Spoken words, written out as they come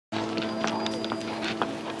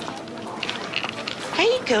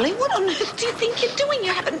girlie, what on earth do you think you're doing?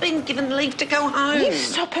 You haven't been given leave to go home. You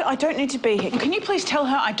stop it. I don't need to be here. Can you please tell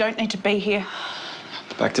her I don't need to be here?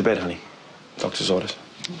 Back to bed, honey. Doctor's orders.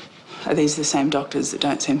 Are these the same doctors that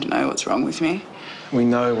don't seem to know what's wrong with me? We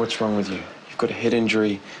know what's wrong with you. You've got a head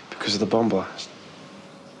injury because of the bomb blast.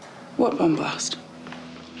 What bomb blast?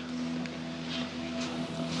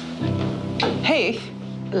 Heath?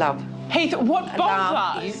 Love. Heath, what bomb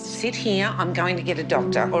blast? You sit here. I'm going to get a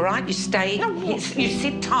doctor, all right? You stay. No, you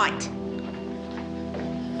sit tight.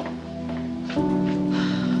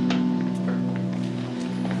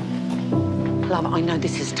 Love, I know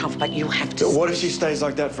this is tough, but you have to... But what if she stays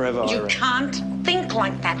like that forever, You Ira? can't think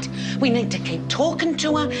like that. We need to keep talking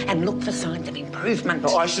to her and look for signs of improvement.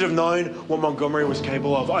 No, I should have known what Montgomery was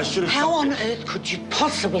capable of. I should have... How on earth could you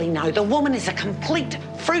possibly know? The woman is a complete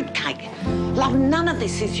fruitcake. Love, none of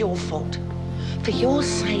this is your fault. For your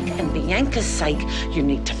sake and Bianca's sake, you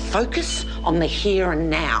need to focus on the here and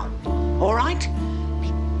now, all right?